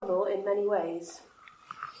many ways.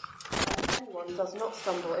 If anyone does not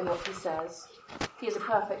stumble in what he says, he is a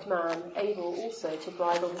perfect man, able also to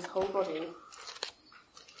bridle his whole body.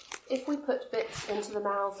 If we put bits into the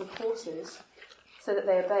mouths of horses so that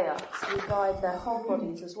they obey us, we guide their whole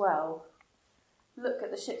bodies as well. Look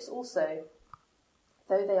at the ships also.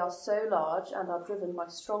 Though they are so large and are driven by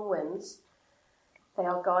strong winds, they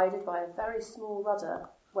are guided by a very small rudder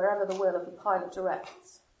wherever the will of the pilot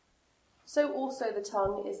directs. So also the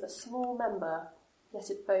tongue is a small member, yet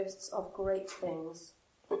it boasts of great things.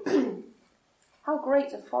 How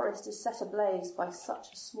great a forest is set ablaze by such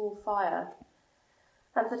a small fire!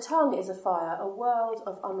 And the tongue is a fire, a world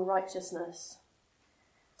of unrighteousness.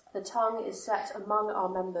 The tongue is set among our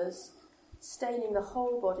members, staining the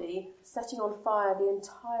whole body, setting on fire the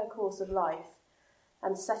entire course of life,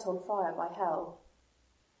 and set on fire by hell.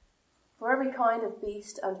 For every kind of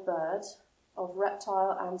beast and bird, of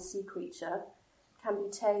reptile and sea creature, can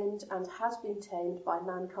be tamed and has been tamed by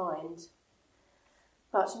mankind.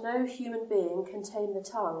 But no human being can tame the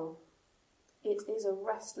tongue. It is a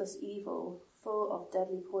restless evil, full of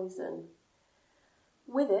deadly poison.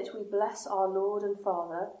 With it we bless our Lord and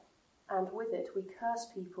Father, and with it we curse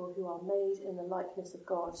people who are made in the likeness of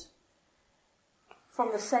God.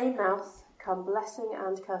 From the same mouth come blessing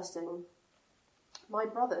and cursing. My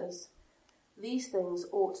brothers, these things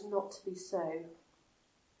ought not to be so.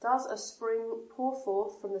 Does a spring pour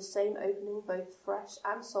forth from the same opening both fresh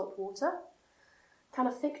and salt water? Can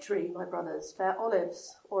a fig tree, my brothers, bear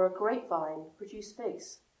olives, or a grapevine produce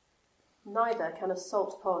figs? Neither can a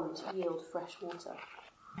salt pond yield fresh water.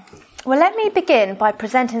 Well, let me begin by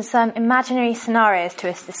presenting some imaginary scenarios to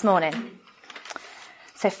us this morning.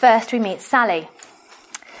 So first we meet Sally.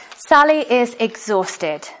 Sally is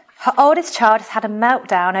exhausted. Her oldest child has had a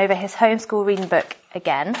meltdown over his homeschool reading book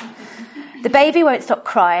again. The baby won't stop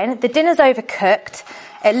crying. The dinner's overcooked.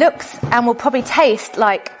 It looks and will probably taste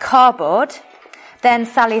like cardboard. Then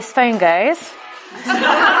Sally's phone goes.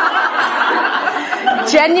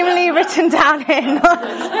 Genuinely written down here.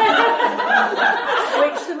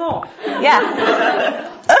 Switch them off. Yeah.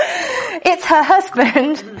 It's her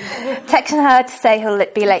husband texting her to say he'll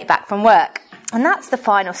be late back from work. And that's the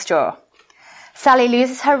final straw. Sally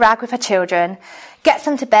loses her rag with her children, gets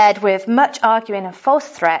them to bed with much arguing and false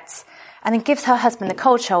threats, and then gives her husband the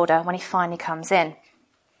cold shoulder when he finally comes in.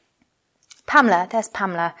 Pamela, there's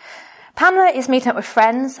Pamela. Pamela is meeting up with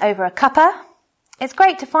friends over a cuppa. It's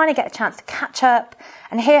great to finally get a chance to catch up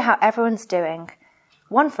and hear how everyone's doing.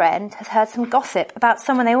 One friend has heard some gossip about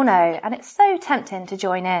someone they all know, and it's so tempting to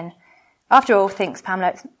join in. After all, thinks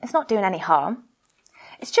Pamela, it's not doing any harm.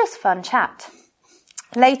 It's just fun chat.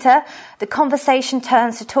 Later, the conversation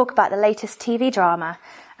turns to talk about the latest TV drama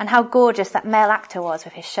and how gorgeous that male actor was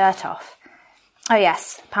with his shirt off. Oh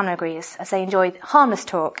yes, Pamela agrees, as they enjoy harmless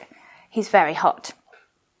talk. He's very hot.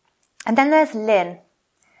 And then there's Lynn.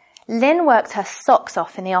 Lynn works her socks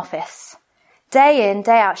off in the office. Day in,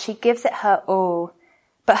 day out, she gives it her all.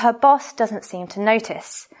 But her boss doesn't seem to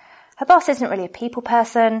notice. Her boss isn't really a people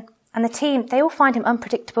person, and the team, they all find him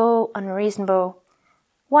unpredictable, unreasonable.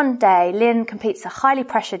 One day, Lynn completes a highly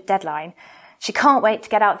pressured deadline. She can't wait to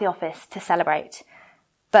get out of the office to celebrate.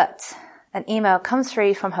 But an email comes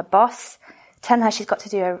through from her boss telling her she's got to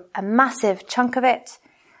do a massive chunk of it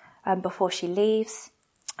before she leaves.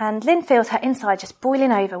 And Lynn feels her inside just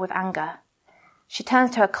boiling over with anger. She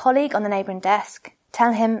turns to her colleague on the neighbouring desk,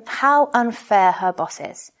 telling him how unfair her boss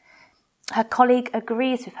is. Her colleague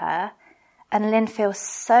agrees with her, and Lynn feels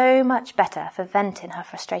so much better for venting her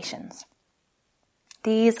frustrations.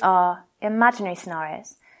 These are imaginary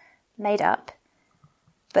scenarios, made up,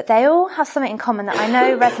 but they all have something in common that I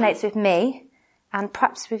know resonates with me, and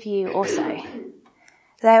perhaps with you also.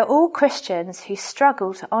 They are all Christians who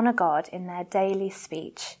struggle to honour God in their daily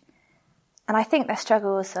speech. And I think their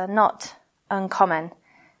struggles are not uncommon.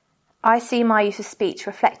 I see my use of speech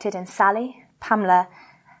reflected in Sally, Pamela,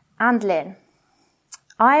 and Lynn.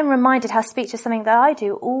 I am reminded how speech is something that I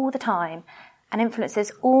do all the time and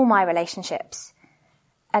influences all my relationships.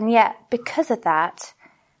 And yet, because of that,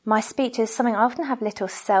 my speech is something I often have little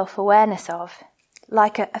self-awareness of,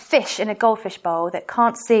 like a fish in a goldfish bowl that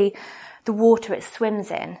can't see the water it swims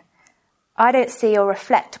in. I don't see or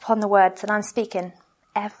reflect upon the words that I'm speaking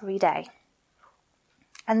every day.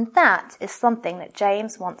 And that is something that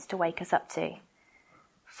James wants to wake us up to.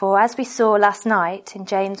 For as we saw last night in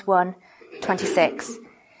James 1:26,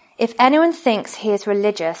 if anyone thinks he is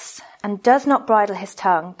religious and does not bridle his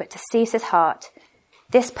tongue but deceives his heart,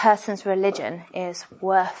 this person's religion is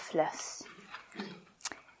worthless.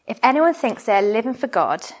 If anyone thinks they are living for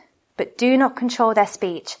God but do not control their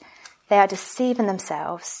speech, they are deceiving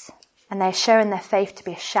themselves and they are showing their faith to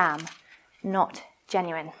be a sham. not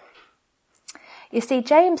genuine. You see,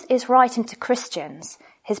 James is writing to Christians,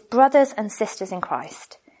 his brothers and sisters in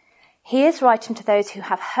Christ. He is writing to those who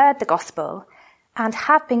have heard the gospel and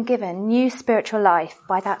have been given new spiritual life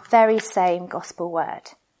by that very same gospel word.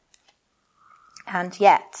 And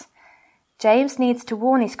yet, James needs to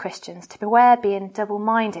warn these Christians to beware being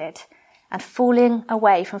double-minded and falling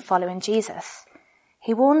away from following Jesus.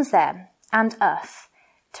 He warns them and us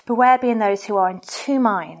to beware being those who are in two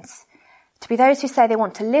minds, to be those who say they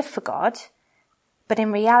want to live for God, but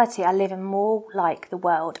in reality are living more like the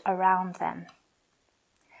world around them.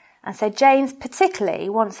 And so James particularly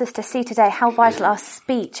wants us to see today how vital our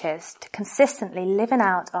speech is to consistently living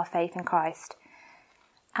out our faith in Christ.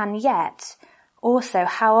 And yet, also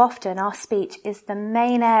how often our speech is the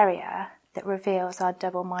main area that reveals our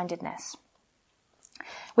double-mindedness.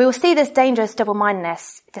 We will see this dangerous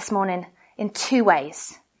double-mindedness this morning in two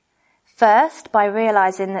ways. First, by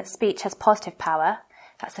realising that speech has positive power.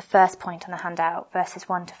 That's the first point on the handout, verses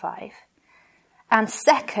 1 to 5. And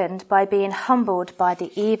second, by being humbled by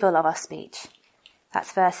the evil of our speech.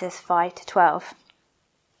 That's verses 5 to 12.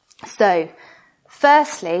 So,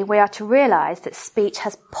 firstly, we are to realise that speech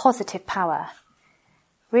has positive power.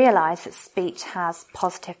 Realise that speech has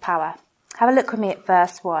positive power. Have a look with me at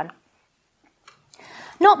verse 1.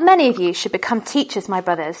 Not many of you should become teachers, my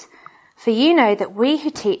brothers, for you know that we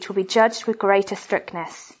who teach will be judged with greater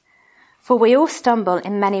strictness. For we all stumble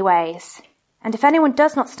in many ways. And if anyone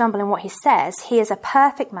does not stumble in what he says, he is a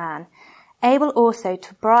perfect man, able also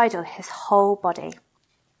to bridle his whole body.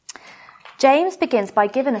 James begins by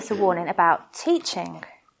giving us a warning about teaching.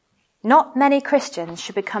 Not many Christians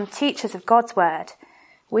should become teachers of God's word.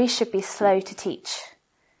 We should be slow to teach.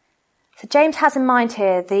 So James has in mind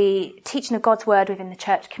here the teaching of God's word within the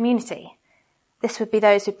church community. This would be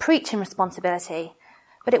those who preach in responsibility,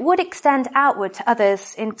 but it would extend outward to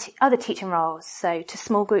others in other teaching roles, so to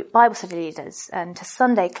small group Bible study leaders and to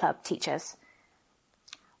Sunday club teachers.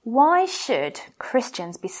 Why should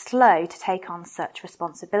Christians be slow to take on such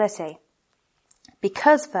responsibility?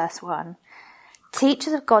 Because, verse 1,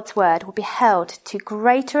 teachers of God's word will be held to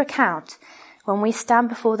greater account when we stand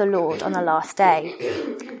before the Lord on the last day.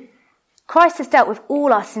 Christ has dealt with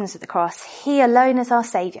all our sins at the cross. He alone is our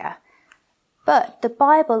Saviour. But the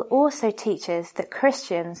Bible also teaches that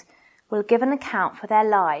Christians will give an account for their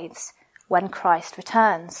lives when Christ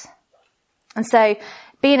returns. And so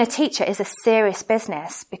being a teacher is a serious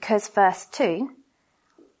business because, verse 2,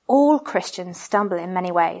 all Christians stumble in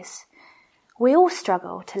many ways. We all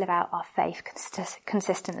struggle to live out our faith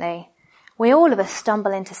consistently. All of us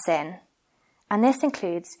stumble into sin, and this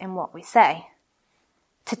includes in what we say.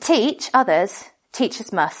 To teach others,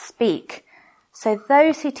 teachers must speak. So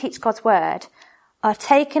those who teach God's word are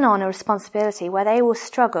taking on a responsibility where they will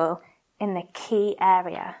struggle in the key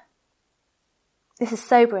area. This is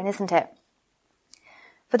sobering, isn't it?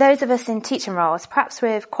 For those of us in teaching roles, perhaps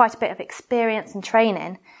with quite a bit of experience and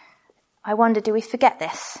training, I wonder, do we forget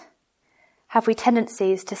this? Have we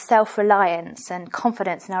tendencies to self-reliance and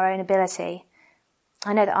confidence in our own ability?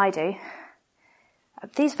 I know that I do.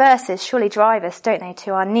 These verses surely drive us, don't they,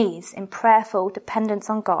 to our knees in prayerful dependence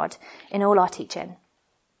on God in all our teaching.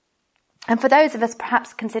 And for those of us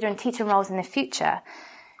perhaps considering teaching roles in the future,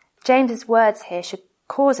 James's words here should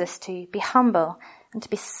cause us to be humble and to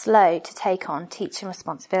be slow to take on teaching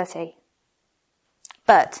responsibility.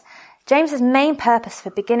 But James's main purpose for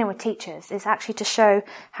beginning with teachers is actually to show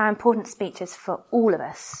how important speech is for all of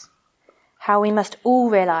us, how we must all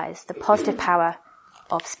realise the positive power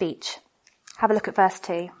of speech. Have a look at verse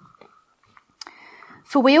 2.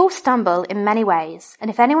 For we all stumble in many ways, and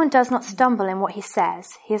if anyone does not stumble in what he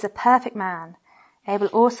says, he is a perfect man, able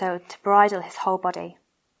also to bridle his whole body.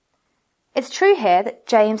 It's true here that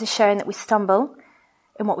James is showing that we stumble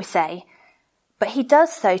in what we say, but he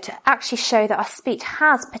does so to actually show that our speech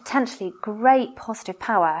has potentially great positive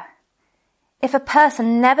power. If a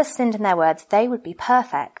person never sinned in their words, they would be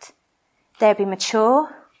perfect. They would be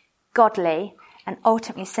mature, godly, and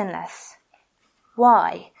ultimately sinless.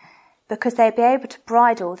 Why? Because they'd be able to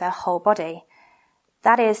bridle their whole body.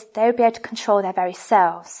 That is, they would be able to control their very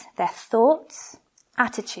selves, their thoughts,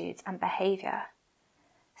 attitudes, and behaviour.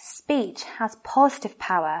 Speech has positive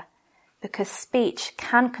power because speech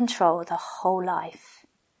can control the whole life.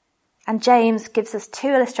 And James gives us two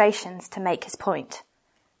illustrations to make his point.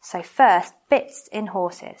 So first, bits in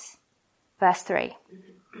horses. Verse 3.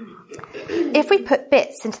 If we put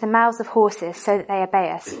bits into the mouths of horses so that they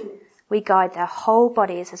obey us, we guide their whole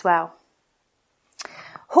bodies as well.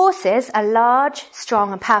 Horses are large,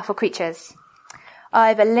 strong and powerful creatures. I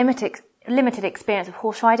have a limited experience of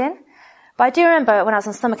horse riding, but I do remember when I was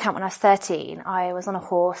on summer camp when I was 13, I was on a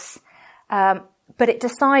horse But it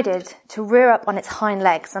decided to rear up on its hind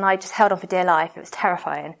legs, and I just held on for dear life. It was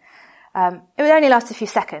terrifying. It would only last a few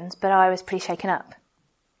seconds, but I was pretty shaken up.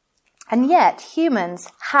 And yet, humans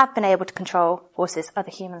have been able to control horses,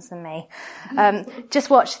 other humans than me. Just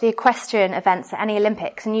watch the equestrian events at any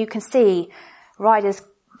Olympics, and you can see riders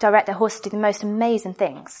direct their horses to do the most amazing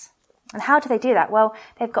things. And how do they do that? Well,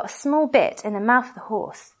 they've got a small bit in the mouth of the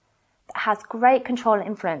horse that has great control and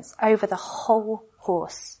influence over the whole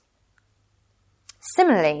horse.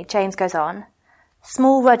 Similarly, James goes on,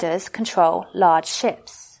 small rudders control large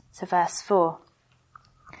ships. So verse 4.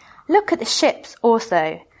 Look at the ships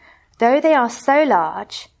also. Though they are so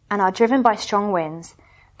large and are driven by strong winds,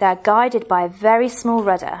 they are guided by a very small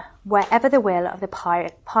rudder wherever the will of the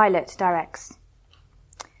pilot directs.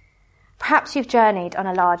 Perhaps you've journeyed on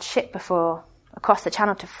a large ship before, across the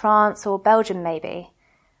channel to France or Belgium maybe.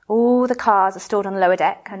 All the cars are stored on the lower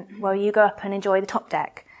deck, and well, you go up and enjoy the top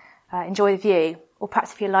deck, enjoy the view. Or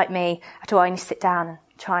perhaps if you're like me, at all, you need to sit down and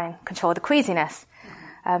try and control the queasiness.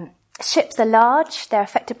 Ships are large, they're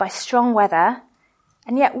affected by strong weather,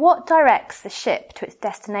 and yet what directs the ship to its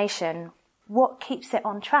destination? What keeps it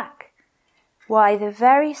on track? Why, the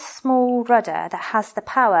very small rudder that has the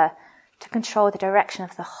power to control the direction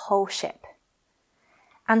of the whole ship.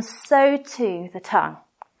 And so too the tongue,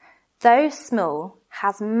 though small,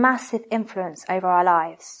 has massive influence over our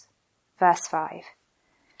lives. Verse 5.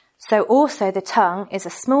 So also the tongue is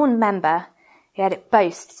a small member, yet it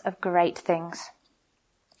boasts of great things.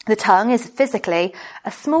 The tongue is physically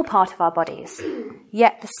a small part of our bodies,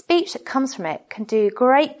 yet the speech that comes from it can do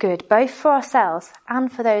great good both for ourselves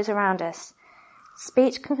and for those around us.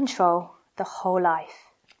 Speech can control the whole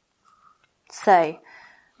life. So,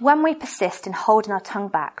 when we persist in holding our tongue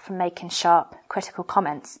back from making sharp, critical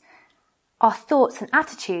comments, our thoughts and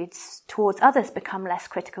attitudes towards others become less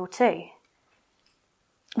critical too.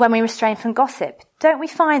 When we restrain from gossip, don't we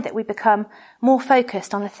find that we become more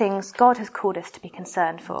focused on the things God has called us to be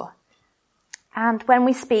concerned for? And when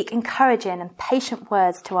we speak encouraging and patient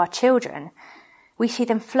words to our children, we see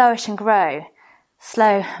them flourish and grow,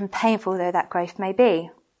 slow and painful though that growth may be.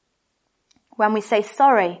 When we say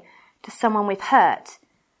sorry to someone we've hurt,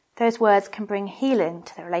 those words can bring healing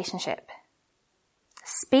to the relationship.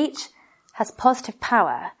 Speech has positive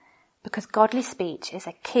power because godly speech is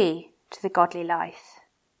a key to the godly life.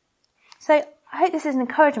 So I hope this is an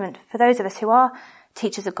encouragement for those of us who are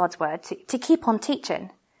teachers of God's word to keep on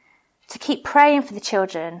teaching, to keep praying for the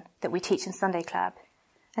children that we teach in Sunday Club,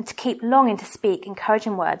 and to keep longing to speak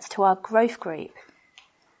encouraging words to our growth group.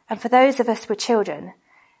 And for those of us with children,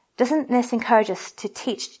 doesn't this encourage us to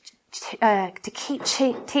keep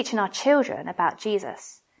teaching our children about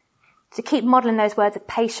Jesus, to keep modelling those words of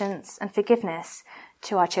patience and forgiveness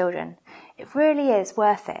to our children? It really is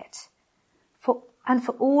worth it. And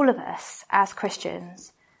for all of us as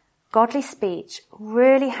Christians, godly speech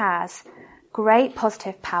really has great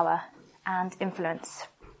positive power and influence.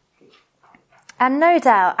 And no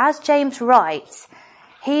doubt, as James writes,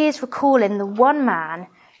 he is recalling the one man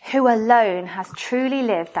who alone has truly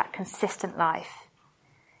lived that consistent life.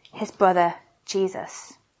 His brother,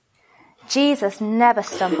 Jesus. Jesus never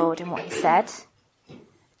stumbled in what he said.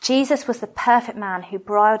 Jesus was the perfect man who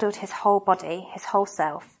bridled his whole body, his whole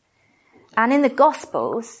self. And in the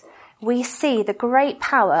Gospels, we see the great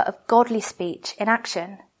power of godly speech in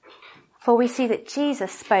action. For we see that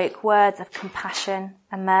Jesus spoke words of compassion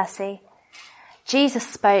and mercy. Jesus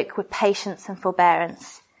spoke with patience and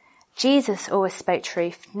forbearance. Jesus always spoke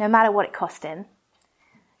truth, no matter what it cost him.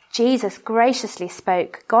 Jesus graciously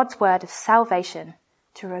spoke God's word of salvation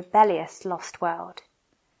to a rebellious, lost world.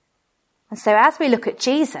 And so as we look at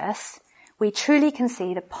Jesus, we truly can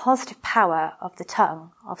see the positive power of the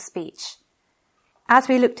tongue, of speech. As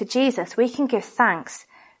we look to Jesus, we can give thanks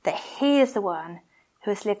that he is the one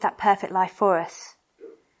who has lived that perfect life for us.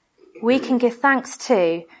 We can give thanks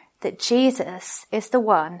too that Jesus is the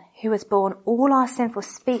one who has borne all our sinful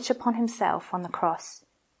speech upon himself on the cross.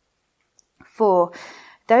 For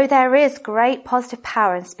though there is great positive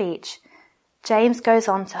power in speech, James goes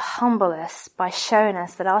on to humble us by showing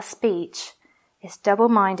us that our speech is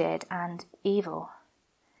double-minded and evil.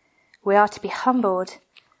 We are to be humbled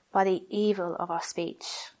by the evil of our speech.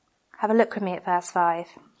 Have a look with me at verse 5.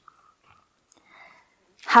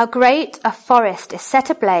 How great a forest is set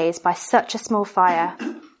ablaze by such a small fire,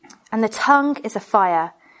 and the tongue is a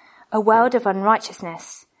fire, a world of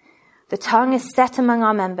unrighteousness. The tongue is set among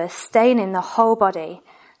our members, staining the whole body,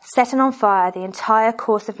 setting on fire the entire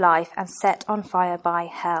course of life, and set on fire by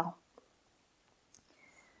hell.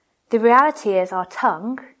 The reality is our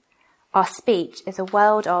tongue, our speech, is a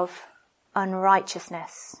world of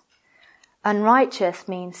unrighteousness. Unrighteous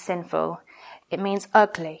means sinful. It means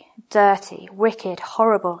ugly, dirty, wicked,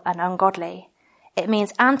 horrible, and ungodly. It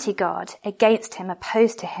means anti-God, against him,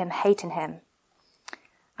 opposed to him, hating him.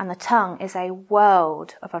 And the tongue is a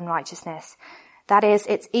world of unrighteousness. That is,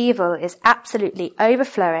 its evil is absolutely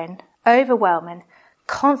overflowing, overwhelming,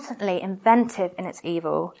 constantly inventive in its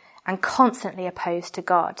evil, and constantly opposed to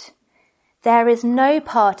God. There is no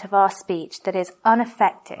part of our speech that is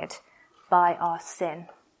unaffected by our sin.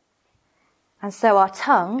 And so our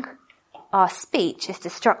tongue, our speech, is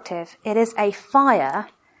destructive. It is a fire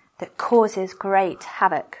that causes great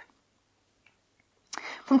havoc.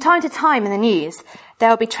 From time to time in the news, there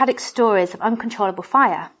will be tragic stories of uncontrollable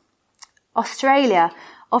fire. Australia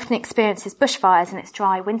often experiences bushfires in its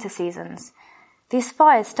dry winter seasons. These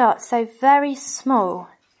fires start so very small,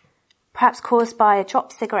 perhaps caused by a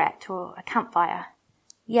dropped cigarette or a campfire.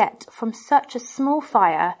 Yet from such a small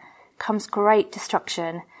fire comes great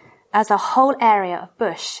destruction as a whole area of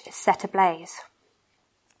bush is set ablaze.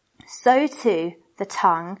 So too, the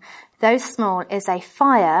tongue, though small, is a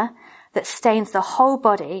fire that stains the whole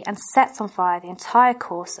body and sets on fire the entire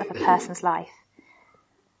course of a person's life.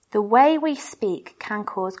 The way we speak can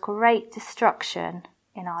cause great destruction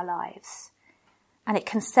in our lives, and it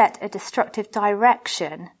can set a destructive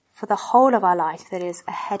direction for the whole of our life that is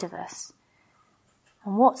ahead of us.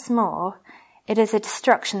 And what's more, it is a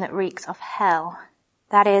destruction that reeks of hell.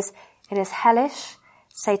 That is, it is hellish,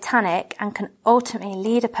 satanic, and can ultimately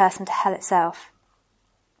lead a person to hell itself.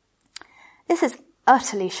 This is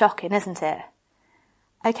utterly shocking, isn't it?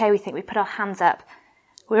 Okay, we think, we put our hands up.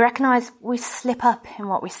 We recognise we slip up in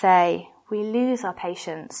what we say. We lose our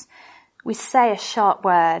patience. We say a sharp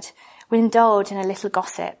word. We indulge in a little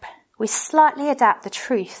gossip. We slightly adapt the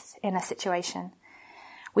truth in a situation.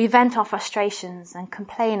 We vent our frustrations and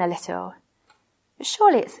complain a little. But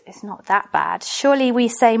surely it's not that bad. Surely we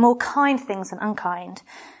say more kind things than unkind.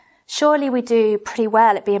 Surely we do pretty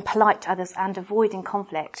well at being polite to others and avoiding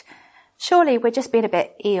conflict. Surely we're just being a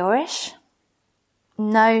bit Eeyore-ish.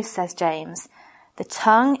 No, says James. The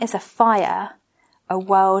tongue is a fire, a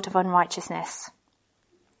world of unrighteousness.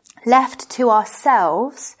 Left to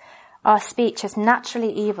ourselves, our speech is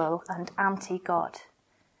naturally evil and anti-God.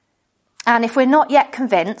 And if we're not yet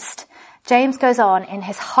convinced, James goes on in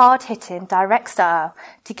his hard-hitting, direct style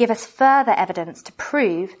to give us further evidence to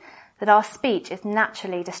prove that our speech is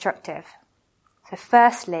naturally destructive. So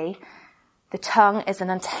firstly, the tongue is an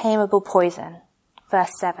untamable poison.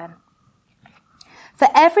 Verse 7. For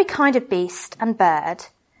every kind of beast and bird,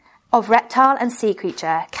 of reptile and sea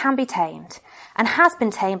creature can be tamed, and has been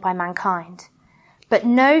tamed by mankind. But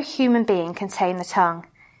no human being can tame the tongue.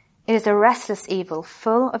 It is a restless evil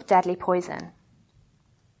full of deadly poison.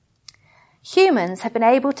 Humans have been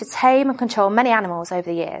able to tame and control many animals over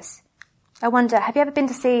the years. I wonder, have you ever been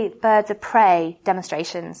to see birds of prey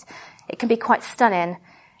demonstrations? It can be quite stunning.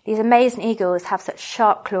 These amazing eagles have such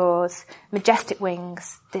sharp claws, majestic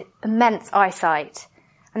wings, the immense eyesight,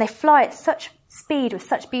 and they fly at such speed with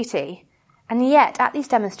such beauty. And yet, at these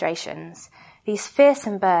demonstrations, these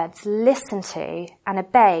fearsome birds listen to and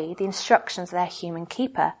obey the instructions of their human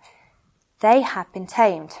keeper. They have been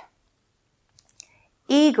tamed.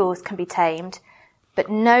 Eagles can be tamed, but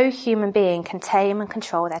no human being can tame and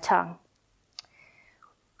control their tongue.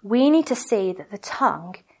 We need to see that the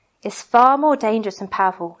tongue is far more dangerous and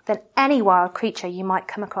powerful than any wild creature you might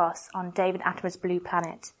come across on David Attenborough's Blue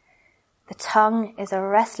Planet. The tongue is a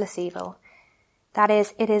restless evil. That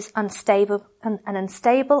is, it is an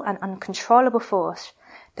unstable and uncontrollable force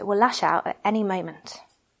that will lash out at any moment.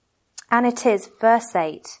 And it is, verse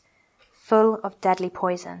 8, full of deadly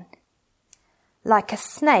poison. Like a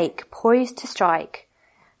snake poised to strike,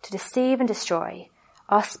 to deceive and destroy,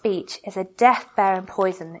 our speech is a death-bearing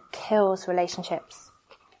poison that kills relationships.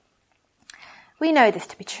 We know this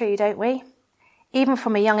to be true, don't we? Even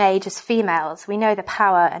from a young age as females, we know the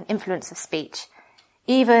power and influence of speech.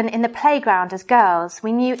 Even in the playground as girls,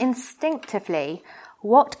 we knew instinctively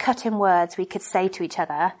what cutting words we could say to each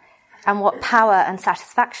other and what power and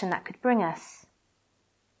satisfaction that could bring us.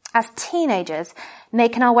 As teenagers,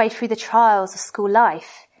 making our way through the trials of school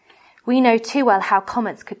life, we know too well how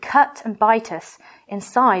comments could cut and bite us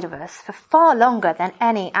inside of us for far longer than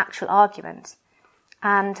any actual argument.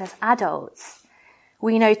 And as adults,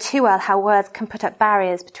 we know too well how words can put up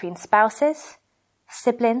barriers between spouses,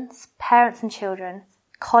 siblings, parents and children,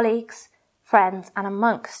 colleagues, friends, and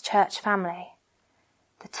amongst church family.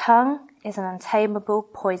 The tongue is an untamable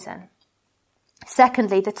poison.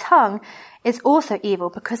 Secondly, the tongue is also evil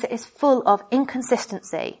because it is full of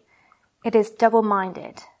inconsistency. It is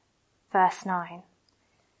double-minded. Verse 9.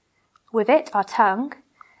 With it, our tongue,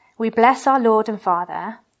 we bless our Lord and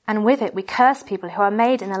Father, and with it we curse people who are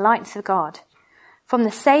made in the likeness of God. From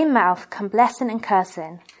the same mouth come blessing and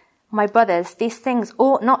cursing. My brothers, these things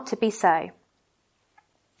ought not to be so.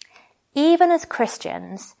 Even as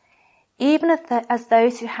Christians, even as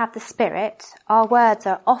those who have the Spirit, our words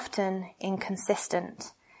are often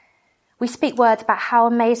inconsistent. We speak words about how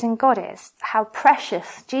amazing God is, how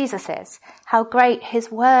precious Jesus is, how great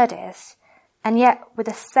his word is, and yet with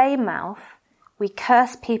the same mouth, we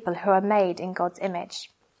curse people who are made in God's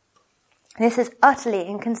image. This is utterly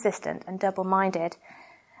inconsistent and double-minded,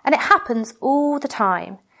 and it happens all the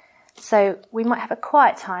time. So we might have a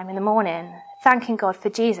quiet time in the morning, thanking God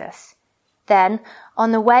for Jesus. Then,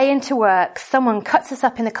 on the way into work, someone cuts us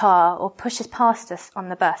up in the car or pushes past us on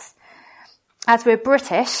the bus. As we're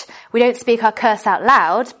British, we don't speak our curse out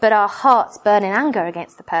loud, but our hearts burn in anger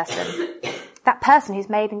against the person. That person who's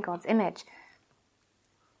made in God's image.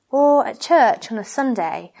 Or at church on a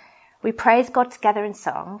Sunday, we praise God together in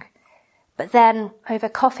song, but then over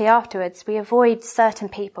coffee afterwards we avoid certain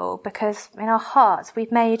people because in our hearts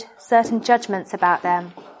we've made certain judgments about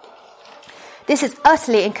them. This is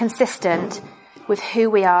utterly inconsistent with who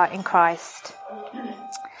we are in Christ.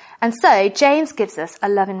 And so James gives us a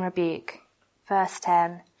loving rebuke. Verse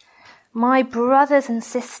 10, my brothers and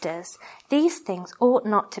sisters, these things ought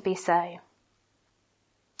not to be so.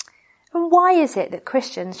 And why is it that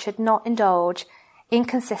Christians should not indulge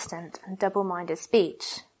inconsistent and double-minded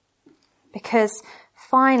speech? Because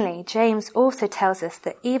finally, James also tells us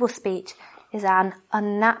that evil speech is an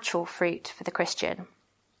unnatural fruit for the Christian.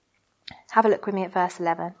 Have a look with me at verse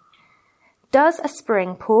 11. Does a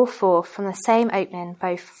spring pour forth from the same opening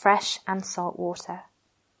both fresh and salt water?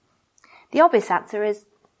 The obvious answer is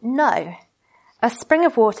no. A spring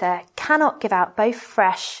of water cannot give out both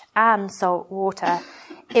fresh and salt water.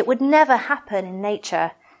 It would never happen in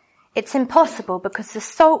nature. It's impossible because the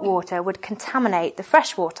salt water would contaminate the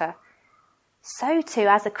fresh water. So too,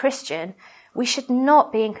 as a Christian, we should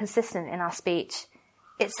not be inconsistent in our speech.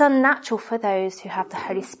 It's unnatural for those who have the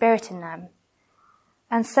Holy Spirit in them.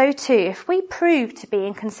 And so too, if we prove to be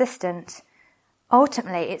inconsistent,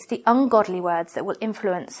 ultimately it's the ungodly words that will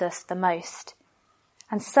influence us the most.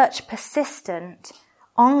 And such persistent,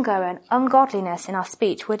 ongoing ungodliness in our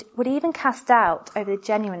speech would even cast doubt over the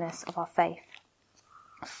genuineness of our faith.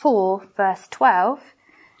 For, verse 12,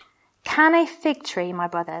 can a fig tree, my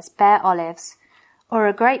brothers, bear olives, or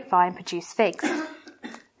a grapevine produce figs?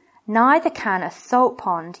 Neither can a salt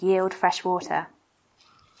pond yield fresh water.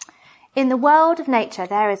 In the world of nature,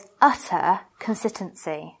 there is utter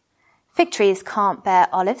consistency. Fig trees can't bear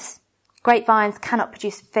olives. Grapevines cannot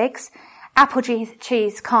produce figs. Apple trees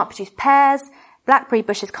can't produce pears. Blackberry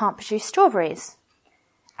bushes can't produce strawberries.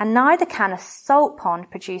 And neither can a salt pond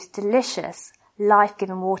produce delicious,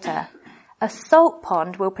 life-giving water. A salt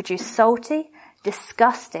pond will produce salty,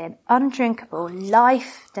 disgusting, undrinkable,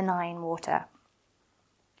 life-denying water.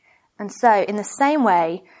 And so, in the same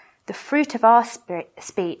way, the fruit of our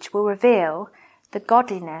speech will reveal the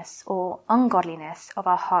godliness or ungodliness of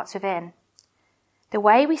our hearts within. The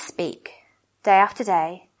way we speak, day after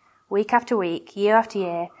day, week after week, year after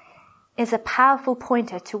year, is a powerful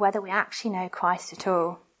pointer to whether we actually know Christ at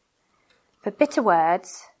all. For bitter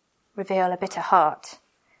words reveal a bitter heart.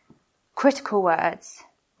 Critical words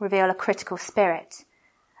reveal a critical spirit.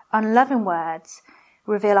 Unloving words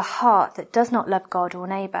reveal a heart that does not love God or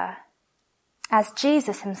neighbour. As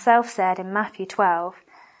Jesus himself said in Matthew 12,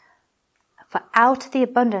 for out of the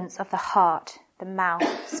abundance of the heart, the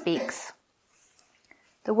mouth speaks.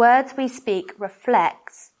 The words we speak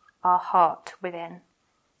reflects our heart within.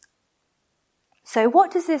 So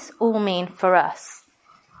what does this all mean for us?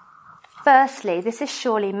 Firstly, this is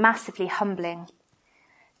surely massively humbling.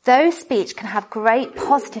 Though speech can have great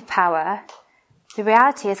positive power, the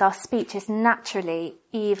reality is our speech is naturally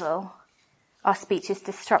evil. Our speech is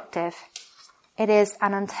destructive. It is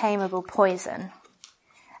an untamable poison.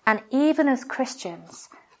 And even as Christians,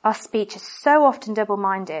 our speech is so often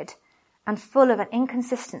double-minded and full of an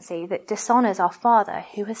inconsistency that dishonours our Father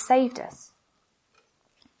who has saved us.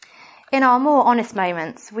 In our more honest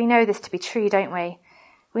moments, we know this to be true, don't we?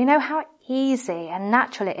 We know how easy and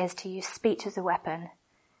natural it is to use speech as a weapon.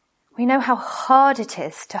 We know how hard it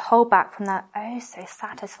is to hold back from that oh so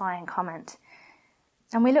satisfying comment.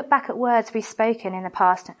 And we look back at words we've spoken in the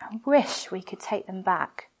past and wish we could take them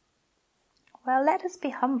back. Well, let us be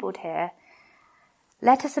humbled here.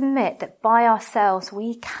 Let us admit that by ourselves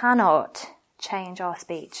we cannot change our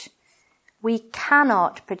speech. We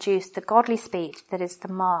cannot produce the godly speech that is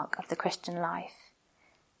the mark of the Christian life.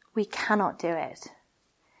 We cannot do it.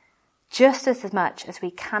 Just as much as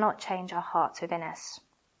we cannot change our hearts within us.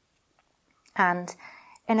 And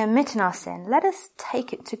in admitting our sin, let us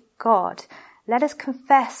take it to God. Let us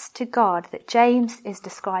confess to God that James is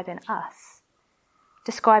describing us,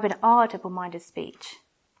 describing our double-minded speech.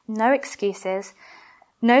 No excuses,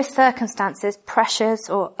 no circumstances, pressures,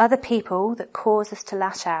 or other people that cause us to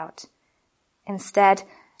lash out. Instead,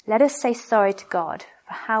 let us say sorry to God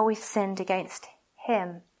for how we've sinned against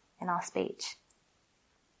him in our speech.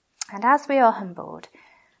 And as we are humbled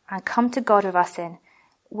and come to God with our sin,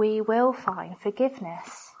 we will find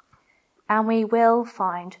forgiveness and we will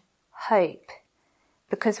find hope,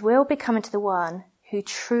 because we'll be coming to the one who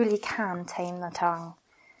truly can tame the tongue.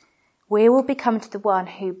 We will be coming to the one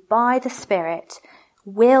who, by the Spirit,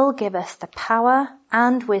 will give us the power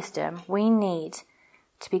and wisdom we need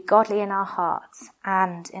to be godly in our hearts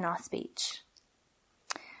and in our speech.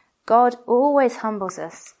 God always humbles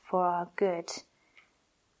us for our good.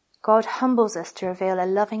 God humbles us to reveal a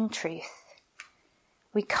loving truth.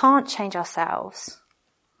 We can't change ourselves,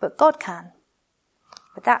 but God can.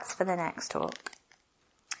 But that's for the next talk.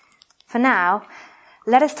 For now,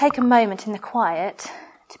 let us take a moment in the quiet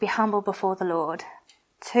to be humble before the Lord,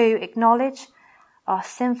 to acknowledge our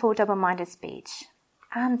sinful double-minded speech,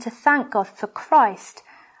 and to thank God for Christ,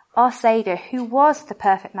 our Saviour, who was the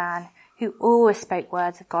perfect man, who always spoke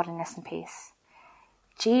words of godliness and peace.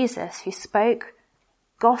 Jesus, who spoke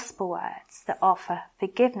gospel words that offer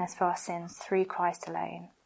forgiveness for our sins through Christ alone.